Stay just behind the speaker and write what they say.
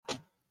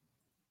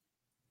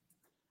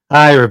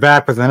Hi, we're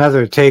back with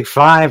another Take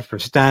 5 for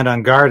Stand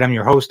on Guard. I'm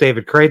your host,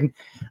 David Creighton.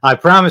 I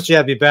promised you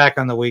I'd be back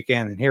on the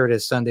weekend, and here it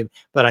is Sunday,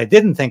 but I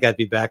didn't think I'd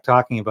be back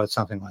talking about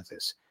something like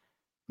this.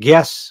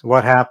 Guess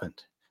what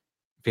happened?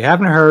 If you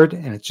haven't heard,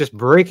 and it's just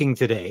breaking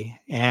today,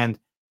 and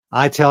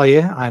I tell you,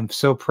 I'm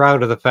so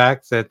proud of the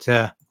fact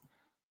that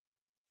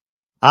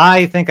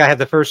I think I had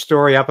the first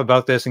story up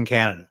about this in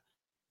Canada.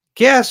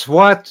 Guess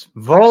what?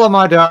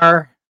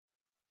 Volodymyr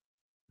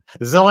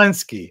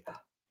Zelenskyy,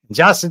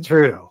 Justin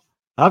Trudeau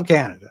of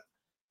Canada,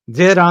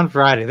 did on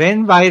Friday. They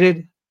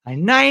invited a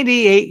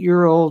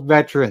 98-year-old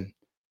veteran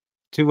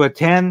to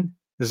attend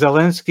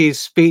Zelenskyy's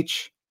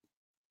speech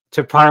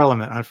to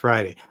Parliament on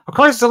Friday. Of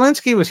course,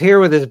 Zelenskyy was here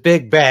with his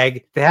big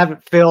bag to have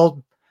it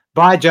filled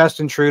by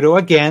Justin Trudeau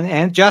again,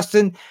 and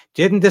Justin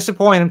didn't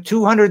disappoint him.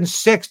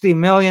 $260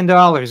 million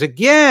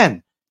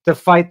again to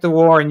fight the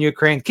war in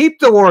Ukraine. Keep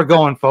the war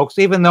going, folks,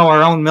 even though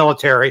our own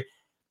military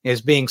is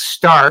being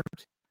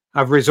starved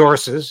of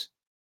resources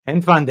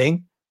and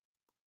funding.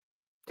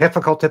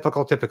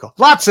 Typical.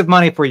 Lots of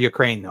money for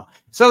Ukraine, though.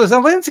 So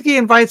Zelenskyy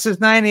invites this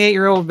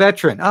 98-year-old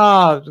veteran,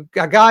 a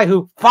guy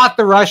who fought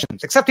the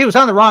Russians, except he was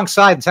on the wrong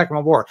side in the Second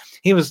World War.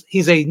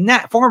 He's a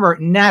former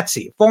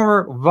Nazi,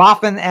 former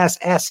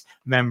Waffen-SS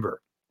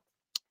member.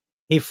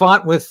 He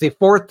fought with the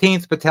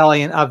 14th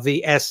Battalion of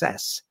the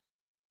SS,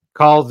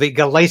 called the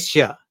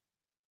Galicia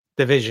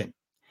Division.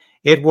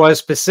 It was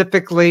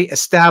specifically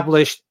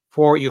established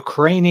for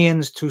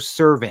Ukrainians to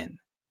serve in.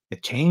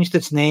 It changed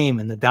its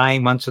name in the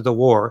dying months of the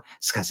war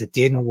because it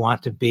didn't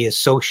want to be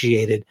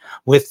associated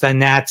with the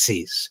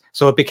Nazis.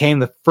 So it became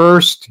the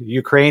 1st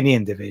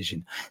Ukrainian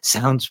Division.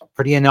 Sounds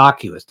pretty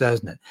innocuous,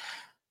 doesn't it?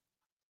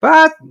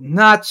 But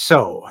not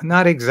so.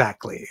 Not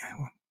exactly.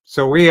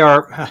 So we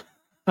are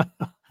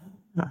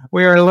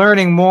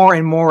learning more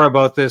and more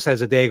about this as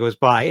the day goes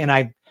by. And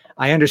I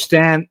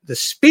understand the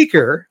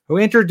speaker who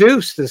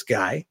introduced this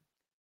guy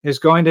is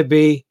going to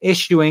be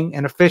issuing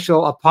an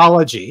official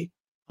apology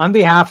on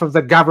behalf of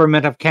the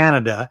government of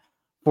Canada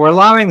for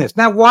allowing this.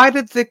 Now, why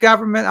did the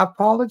government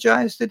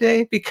apologize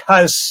today?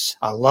 Because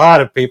a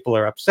lot of people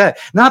are upset.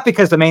 Not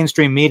because the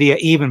mainstream media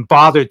even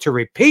bothered to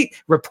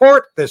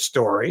report this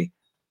story.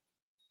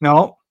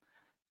 No,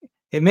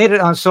 it made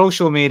it on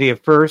social media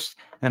first,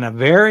 and a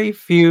very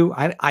few,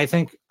 I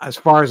think, as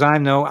far as I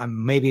know,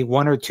 maybe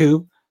 1 or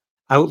 2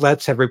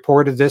 outlets have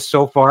reported this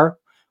so far.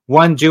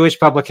 One Jewish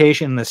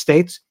publication in the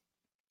States,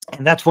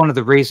 and that's one of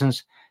the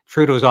reasons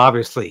Trudeau's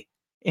obviously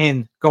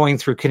in going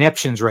through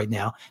conniptions right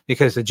now,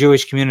 because the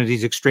Jewish community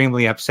is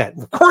extremely upset.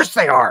 Of course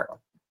they are.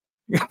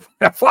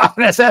 A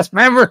Waffen-SS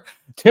member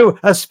to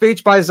a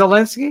speech by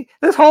Zelenskyy.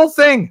 This whole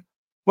thing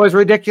was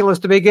ridiculous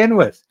to begin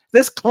with.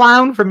 This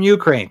clown from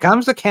Ukraine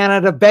comes to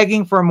Canada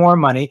begging for more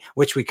money,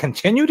 which we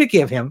continue to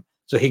give him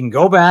so he can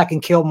go back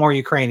and kill more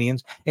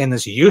Ukrainians in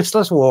this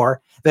useless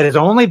war that is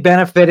only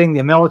benefiting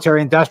the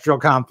military-industrial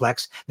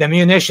complex, the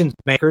munitions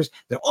makers,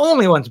 the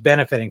only ones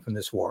benefiting from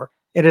this war.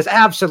 It is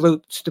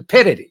absolute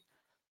stupidity.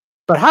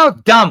 But how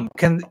dumb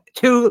can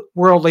 2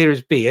 world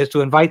leaders be as to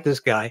invite this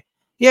guy?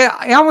 Yeah,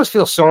 I almost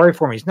feel sorry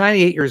for him. He's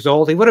 98 years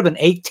old. He would have been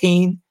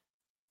 18.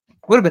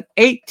 Would have been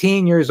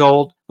 18 years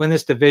old when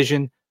this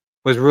division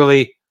was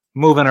really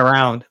moving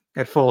around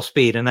at full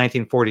speed in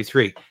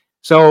 1943.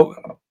 So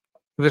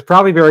he was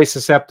probably very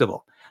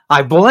susceptible.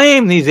 I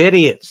blame these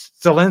idiots,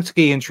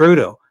 Zelenskyy and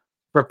Trudeau,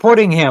 for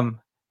putting him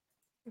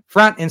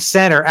front and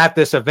center at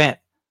this event.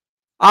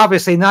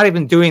 Obviously, not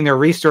even doing their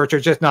research or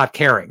just not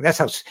caring. That's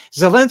how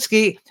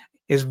Zelenskyy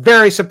is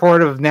very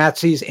supportive of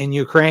Nazis in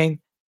Ukraine,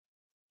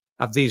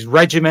 of these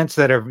regiments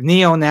that are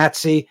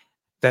neo-Nazi,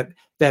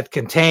 that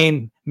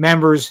contain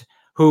members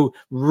who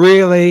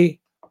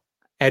really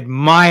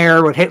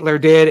admire what Hitler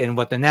did and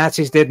what the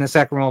Nazis did in the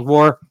Second World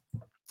War.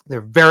 They're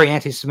very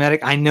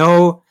anti-Semitic. I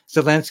know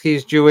Zelenskyy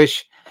is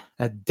Jewish.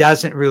 That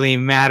doesn't really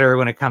matter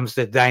when it comes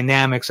to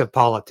dynamics of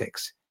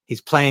politics.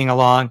 He's playing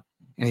along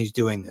and he's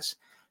doing this.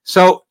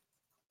 So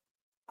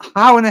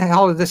how in the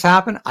hell did this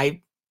happen?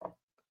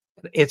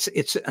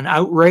 It's an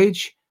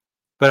outrage,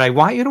 but I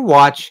want you to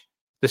watch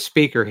the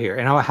speaker here,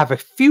 and I'll have a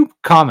few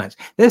comments.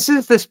 This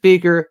is the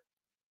speaker,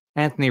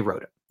 Anthony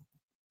Rota.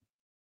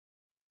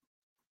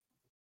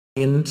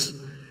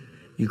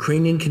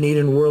 Ukrainian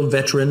Canadian world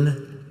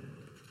veteran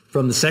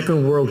from the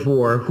Second World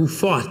War who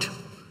fought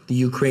the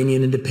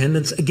Ukrainian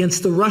independence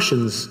against the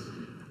Russians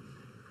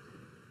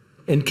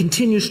and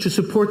continues to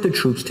support the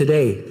troops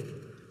today,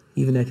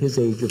 even at his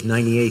age of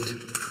 98.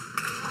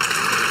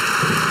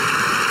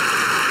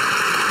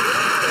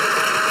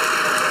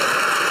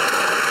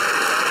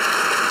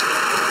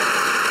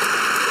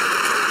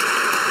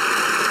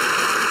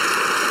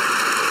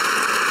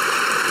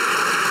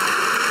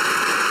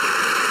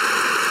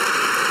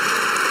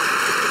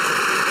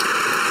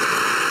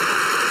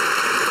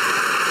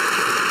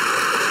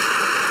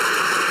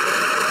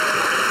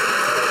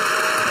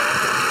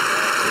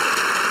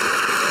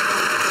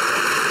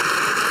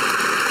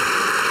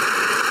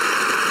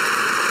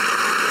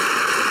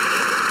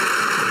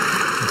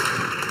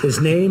 His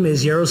name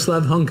is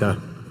Yaroslav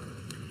Hunka.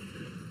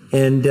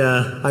 And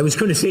I was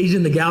going to say he's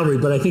in the gallery,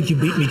 but I think you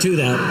beat me to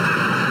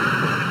that.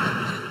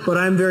 but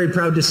I'm very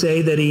proud to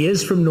say that he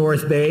is from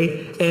North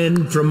Bay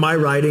and from my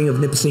riding of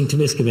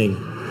Nipissing-Temiskaming.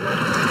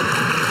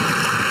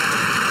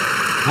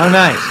 How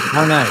nice.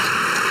 How nice.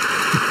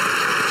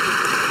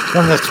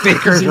 From the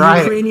speaker's He's a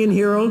riding. Ukrainian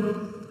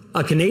hero,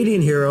 a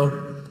Canadian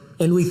hero,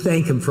 and we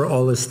thank him for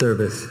all his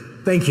service.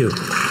 Thank you.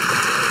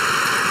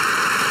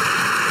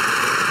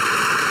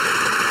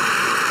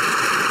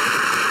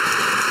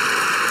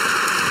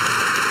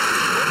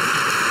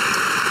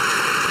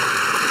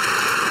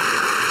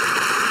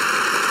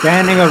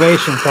 Standing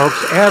ovation,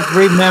 folks.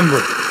 Every member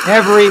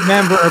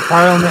of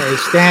parliament is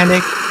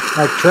standing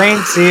like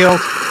trained seals,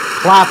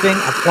 clapping,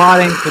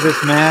 applauding for this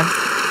man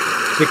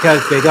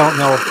because they don't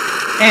know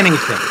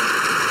anything.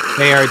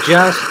 They are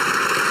just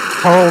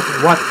told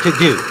what to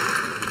do.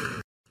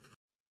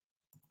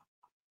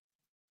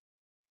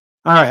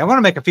 All right, I want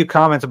to make a few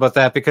comments about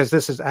that because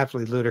this is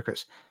absolutely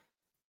ludicrous.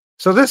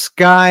 So this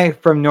guy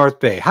from North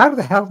Bay, how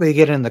the hell did he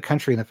get in the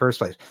country in the first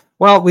place?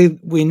 Well,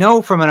 we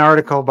know from an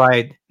article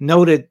by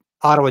noted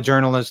Ottawa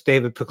journalist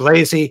David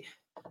Puglisi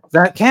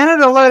that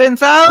Canada let in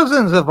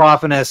thousands of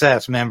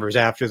Waffen-SS members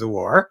after the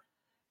war,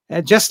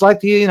 just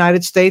like the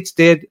United States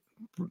did,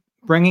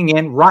 bringing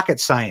in rocket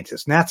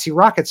scientists, Nazi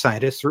rocket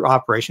scientists, through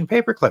Operation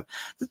Paperclip.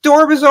 The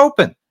door was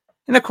open.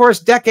 And of course,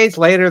 decades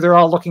later, they're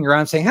all looking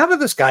around saying, how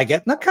did this guy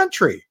get in the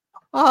country?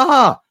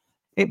 And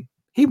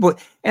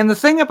the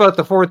thing about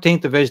the 14th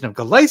Division of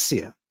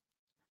Galicia,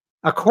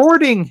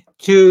 according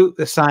to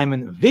the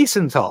Simon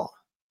Wiesenthal,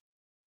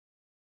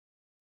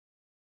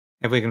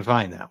 if we can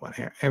find that one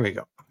here. Here we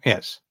go.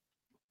 Yes.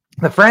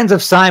 The Friends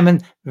of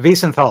Simon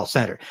Wiesenthal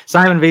Center.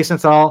 Simon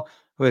Wiesenthal,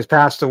 who has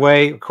passed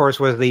away, of course,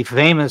 was the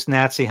famous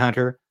Nazi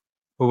hunter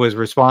who was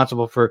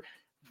responsible for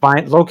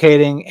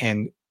locating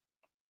and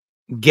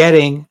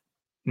getting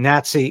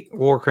Nazi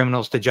war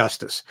criminals to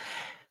justice.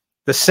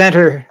 The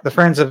center, the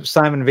Friends of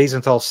Simon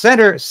Wiesenthal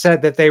Center,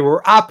 said that they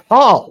were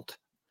appalled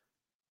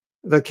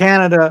that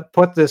Canada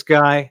put this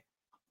guy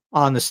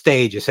on the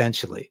stage,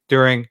 essentially,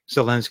 during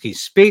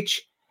Zelensky's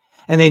speech.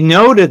 And they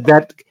noted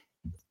that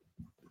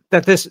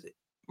this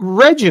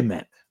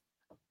regiment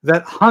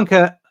that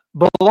Hunka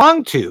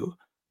belonged to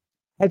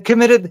had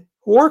committed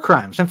war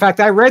crimes. In fact,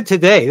 I read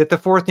today that the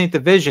 14th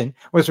Division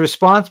was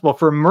responsible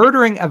for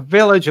murdering a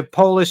village of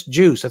Polish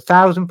Jews,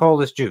 1,000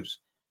 Polish Jews.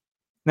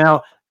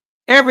 Now,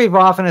 every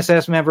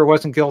Waffen-SS member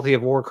wasn't guilty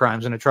of war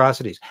crimes and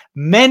atrocities.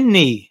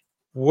 Many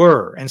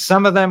were, and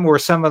some of them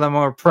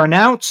were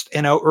pronounced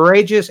and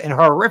outrageous and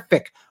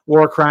horrific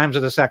war crimes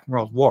of the Second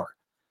World War.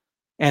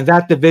 And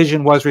that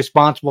division was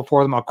responsible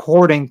for them,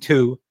 according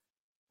to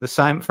the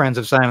Friends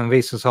of Simon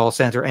Wiesenthal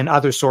Center and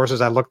other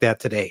sources I looked at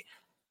today.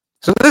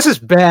 So this is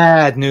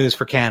bad news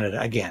for Canada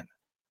again.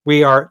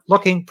 We are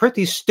looking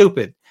pretty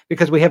stupid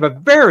because we have a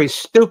very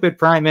stupid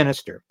prime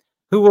minister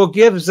who will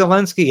give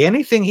Zelensky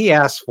anything he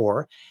asks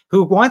for,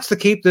 who wants to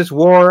keep this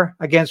war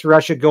against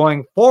Russia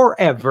going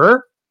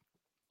forever,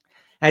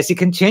 as he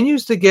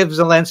continues to give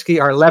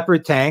Zelensky our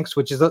Leopard tanks,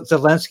 which is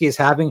Zelensky is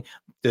having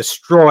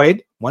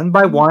destroyed one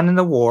by one in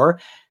the war.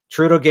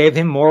 Trudeau gave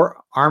him more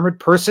armored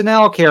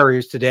personnel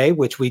carriers today,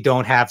 which we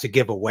don't have to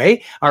give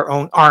away. Our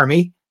own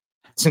army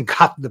hasn't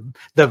got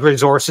the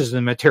resources and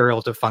the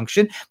material to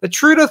function. But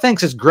Trudeau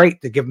thinks it's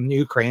great to give them to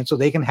Ukraine so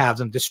they can have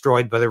them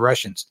destroyed by the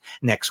Russians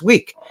next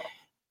week.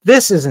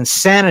 This is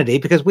insanity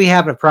because we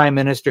have a prime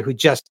minister who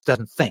just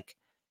doesn't think.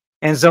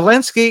 And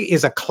Zelensky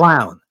is a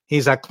clown.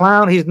 He's a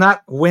clown. He's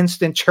not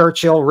Winston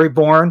Churchill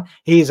reborn.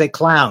 He's a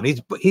clown.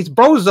 He's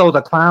Bozo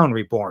the Clown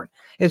reborn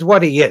is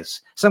what he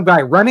is. Some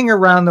guy running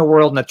around the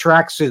world in a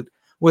tracksuit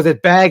with a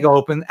bag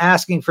open,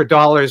 asking for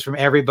dollars from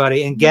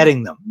everybody and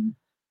getting them.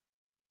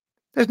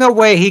 There's no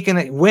way he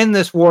can win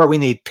this war. We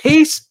need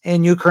peace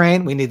in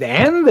Ukraine. We need to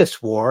end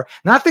this war,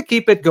 not to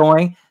keep it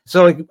going.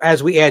 So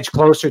as we edge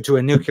closer to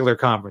a nuclear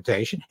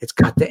confrontation, it's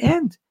got to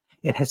end.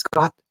 It has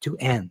got to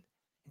end.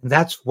 And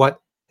that's what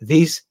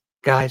these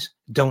guys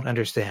don't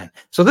understand.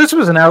 So this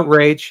was an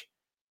outrage,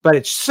 but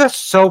it's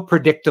just so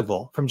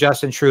predictable from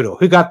Justin Trudeau,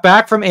 who got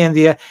back from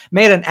India,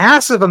 made an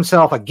ass of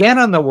himself again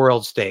on the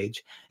world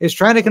stage, is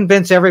trying to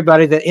convince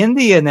everybody that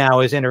India now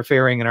is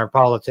interfering in our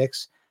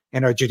politics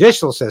and our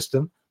judicial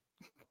system,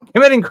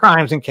 committing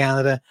crimes in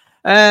Canada,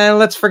 and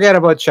let's forget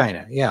about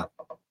China. Yeah.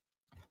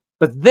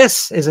 But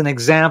this is an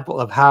example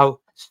of how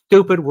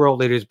stupid world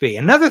leaders be.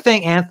 Another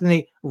thing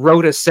Anthony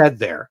Rota said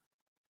there,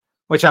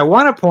 which I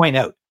want to point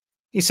out,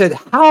 he said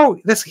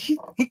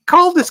he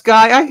called this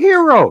guy a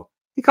hero.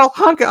 He called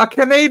Hunka a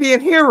Canadian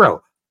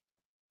hero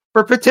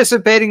for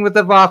participating with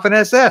the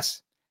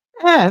Waffen-SS.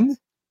 And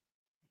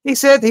he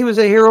said he was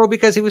a hero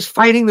because he was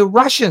fighting the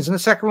Russians in the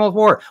Second World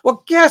War.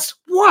 Well, guess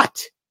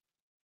what?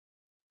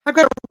 I've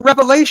got a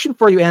revelation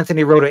for you,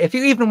 Anthony Rota. If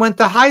you even went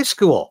to high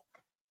school,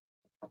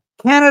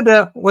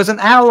 Canada was an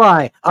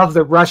ally of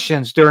the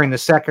Russians during the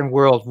Second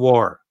World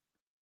War.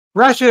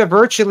 Russia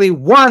virtually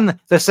won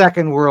the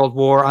Second World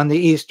War on the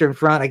Eastern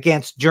Front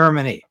against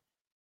Germany,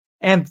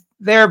 and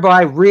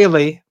thereby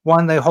really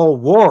won the whole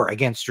war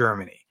against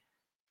Germany.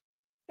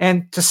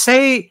 And to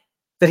say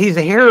that he's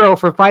a hero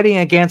for fighting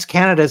against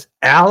Canada's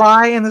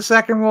ally in the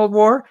Second World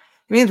War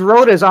It means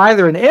Rhoda is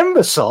either an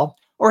imbecile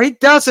or he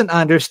doesn't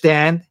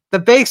understand the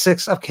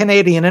basics of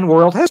Canadian and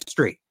world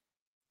history.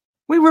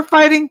 We were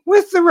fighting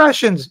with the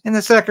Russians in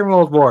the Second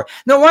World War.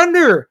 No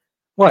wonder,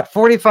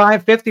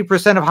 45,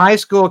 50% of high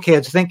school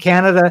kids think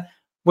Canada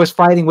was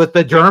fighting with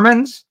the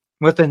Germans,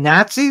 with the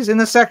Nazis in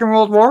the Second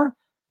World War?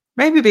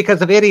 Maybe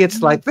because of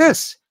idiots like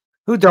this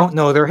who don't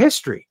know their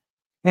history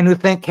and who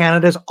think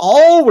Canada's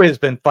always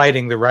been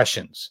fighting the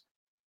Russians.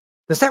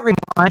 Does that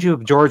remind you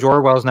of George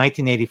Orwell's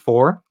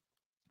 1984,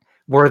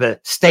 where the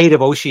state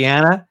of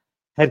Oceania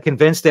had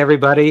convinced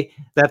everybody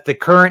that the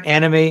current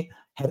enemy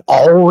had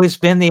always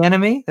been the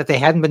enemy, that they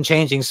hadn't been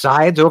changing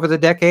sides over the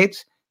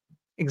decades?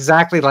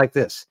 Exactly like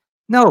this.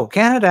 No,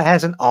 Canada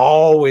hasn't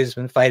always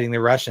been fighting the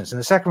Russians. In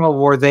the Second World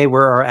War, they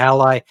were our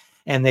ally,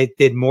 and they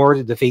did more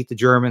to defeat the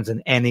Germans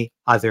than any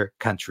other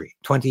country.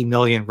 20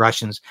 million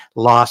Russians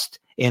lost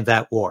in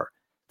that war.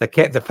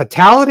 The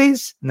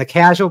fatalities and the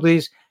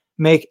casualties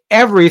make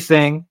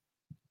everything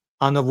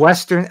on the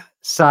Western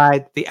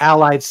side, the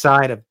Allied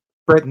side of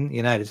Britain, the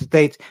United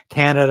States,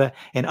 Canada,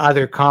 and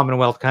other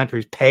Commonwealth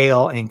countries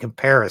pale in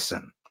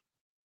comparison.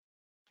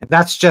 And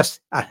that's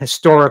just a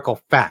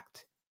historical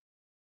fact.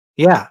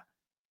 Yeah,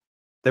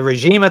 the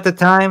regime at the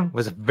time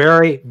was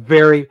very,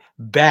 very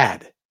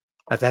bad,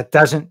 but that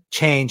doesn't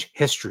change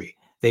history.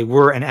 They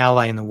were an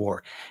ally in the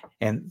war.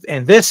 And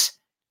this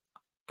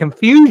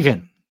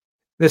confusion,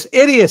 this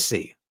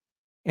idiocy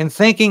in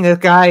thinking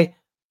that guy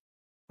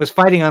was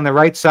fighting on the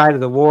right side of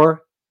the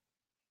war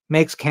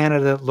makes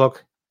Canada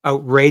look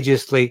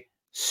outrageously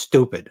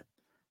stupid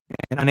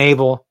and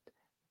unable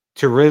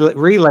to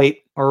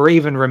relate or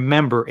even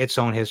remember its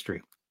own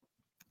history.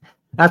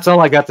 That's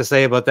all I got to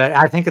say about that.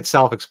 I think it's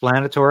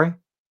self-explanatory,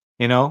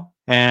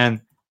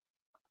 and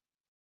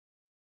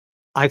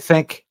I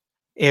think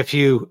if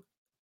you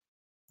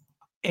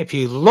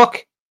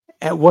look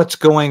at what's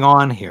going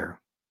on here,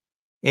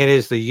 it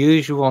is the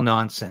usual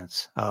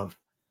nonsense of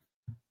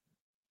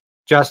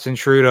Justin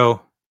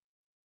Trudeau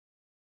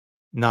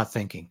not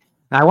thinking.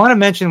 Now, I want to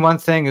mention one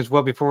thing as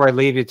well before I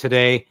leave you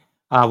today.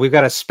 We've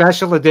got a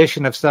special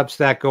edition of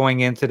Substack going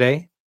in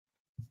today,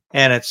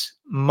 and it's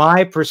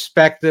my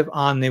perspective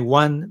on the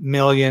 1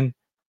 million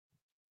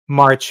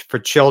March for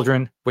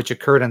Children, which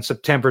occurred on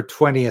September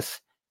 20th,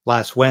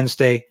 last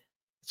Wednesday.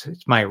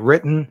 It's my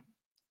written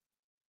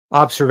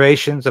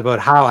observations about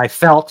how I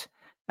felt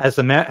as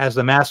the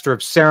master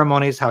of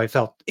ceremonies, how I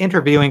felt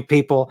interviewing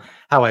people,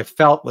 how I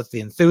felt with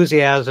the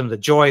enthusiasm, the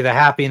joy, the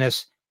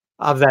happiness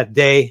of that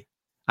day.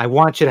 I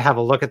want you to have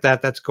a look at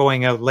that. That's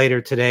going out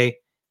later today,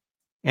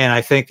 and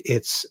I think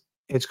it's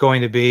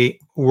going to be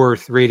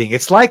worth reading.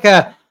 It's like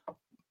a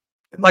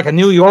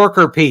New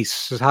Yorker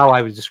piece is how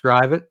I would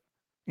describe it.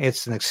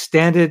 It's an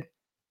extended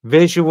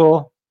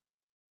visual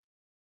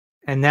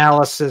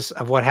analysis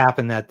of what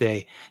happened that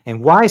day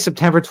and why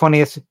September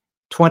 20th,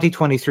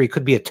 2023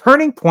 could be a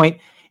turning point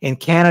in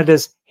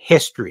Canada's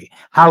history.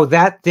 How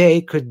that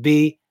day could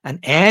be an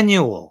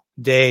annual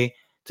day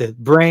to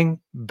bring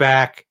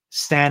back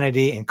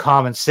sanity and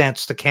common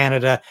sense to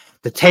Canada,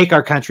 to take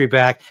our country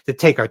back, to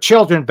take our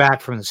children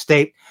back from the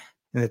state,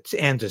 and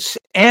to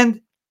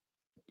end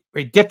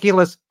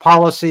ridiculous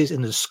policies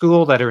in the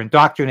school that are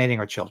indoctrinating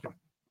our children.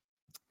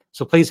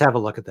 So please have a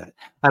look at that.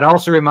 I'd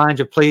also remind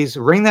you, please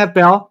ring that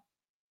bell.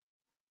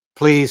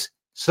 Please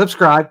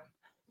subscribe.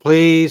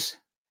 Please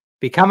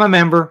become a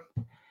member,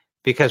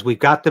 because we've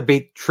got to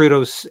beat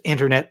Trudeau's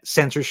internet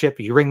censorship.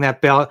 You ring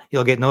that bell,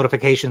 you'll get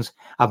notifications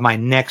of my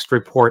next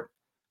report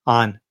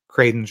on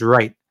Creighton's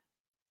Right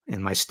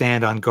and my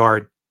Stand on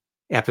Guard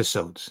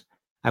episodes.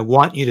 I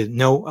want you to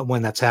know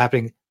when that's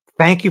happening.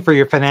 Thank you for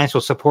your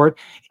financial support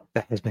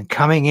that has been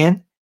coming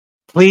in.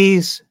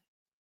 Please,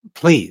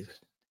 please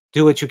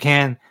do what you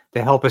can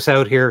to help us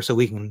out here so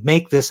we can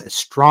make this a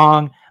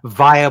strong,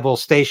 viable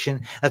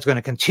station that's going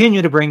to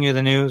continue to bring you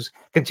the news,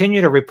 continue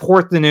to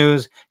report the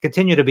news,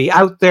 continue to be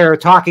out there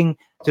talking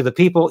to the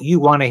people you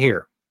want to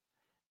hear.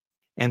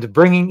 And to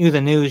bringing you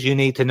the news, you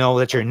need to know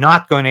that you're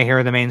not going to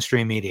hear the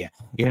mainstream media.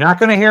 You're not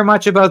going to hear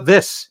much about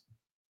this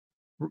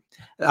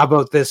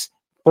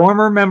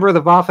former member of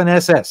the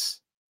Waffen-SS,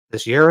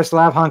 this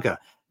Yaroslav Hunka,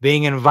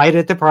 being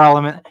invited to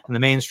Parliament and the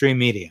mainstream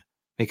media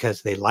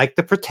because they like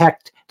to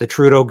protect the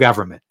Trudeau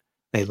government.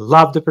 They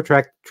love to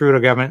protect the Trudeau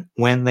government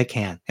when they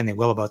can, and they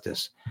will about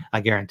this.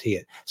 I guarantee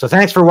it. So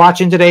thanks for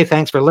watching today.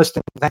 Thanks for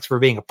listening. Thanks for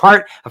being a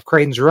part of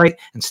Creighton's Right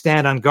and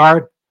Stand on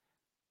Guard.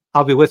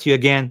 I'll be with you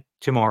again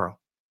tomorrow.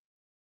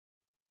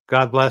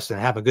 God bless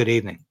and have a good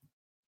evening.